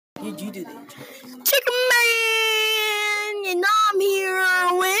Did you do the intro? Chicken Man, and I'm here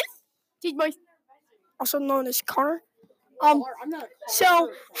with Cheese Boys. also known as Connor. I'm not. So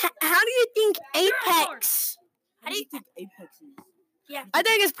how do you think Apex? How do you think Apex is? Yeah, I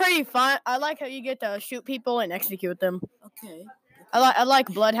think it's pretty fun. I like how you get to shoot people and execute them. Okay. I like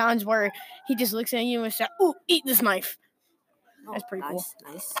Bloodhounds where he just looks at you and says, "Ooh, eat this knife." That's pretty cool.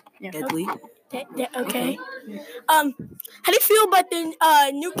 Nice. Yeah. Deadly. okay. How do you feel about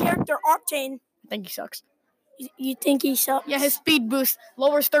the new character Octane? I think he sucks. You think he sucks? Yeah, his speed boost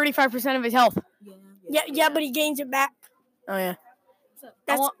lowers 35% of his health. Yeah, but he gains it back. Oh yeah.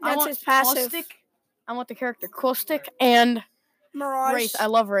 That's his passive. I want the character Caustic and Mirage. Wraith. I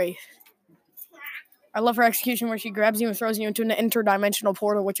love Wraith. I love her execution where she grabs you and throws you into an interdimensional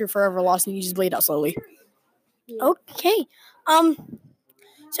portal, which you're forever lost and you just bleed out slowly. Okay.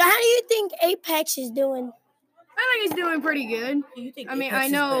 So how do you think Apex is doing? I think he's doing pretty good. You think I mean, Apex I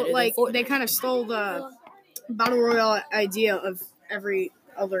is know, better than like, Fortnite? they kind of stole the Battle Royale idea of every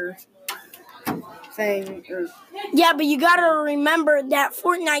other thing. Yeah, but you gotta remember that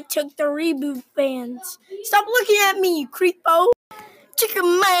Fortnite took the reboot fans. Stop looking at me, you creepo.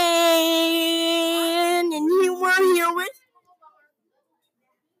 Chicken Man, and you were here with.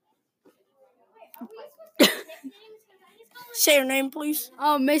 Say your name, please.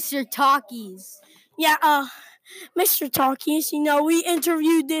 Oh, Mr. Talkies. Yeah, Mr. Talkies. You know, we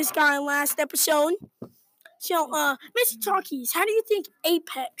interviewed this guy in last episode. So, Mr. Talkies, how do you think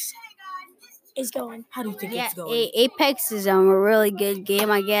Apex is going? How do you think it's going? Apex is a really good game,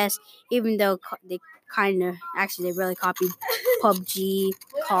 I guess. Even though they really copied PUBG,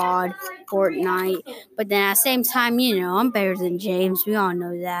 COD, Fortnite. But then at the same time, I'm better than James. We all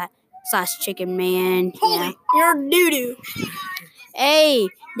know that. / Chicken Man. Holy, you're doo-doo. Hey,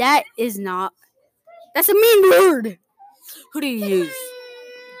 that's a mean word. Who do you use?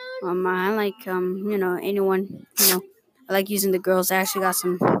 I like anyone. I like using the girls. I actually got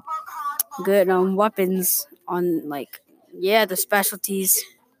some good weapons on the specialties.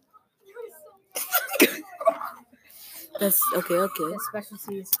 That's okay. The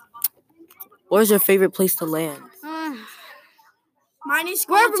specialties. Where's your favorite place to land? Mine is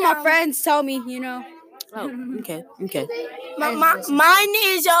Wherever my Schooltown. friends tell me, Oh, okay. Mine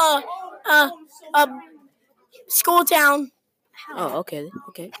is Schooltown. Oh, okay.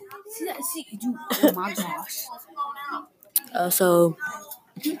 Oh my gosh. So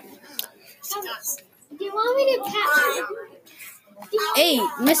Do you want me to catch? Hey,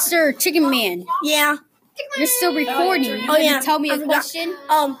 Mr. Chicken Man, Yeah. you're still recording. You Oh, yeah. gonna tell me I a forgot. question?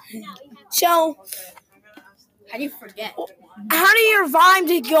 So How do you forget? how do your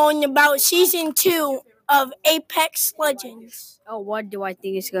vibes going about season 2 of Apex Legends? Oh, what do I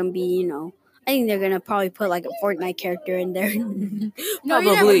think it's gonna be? I think they're gonna probably put like a Fortnite character in there. No, you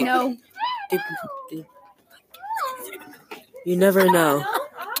never Probably. know. You never know.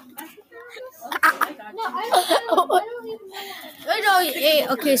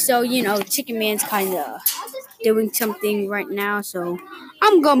 Okay, so Chicken Man's kind of doing something right now, so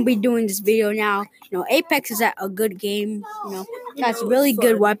I'm gonna be doing this video now. Apex is a good game. Has really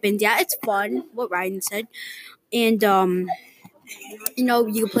good weapons. Yeah, it's fun. What Ryan said, and you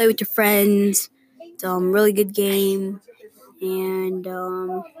can play with your friends. It's really good game, and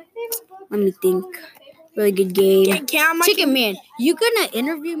let me think. Really good game. Chicken Man, you gonna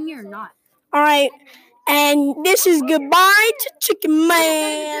interview me or not? All right. And this is goodbye to Chicken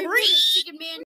Man. Chicken Man.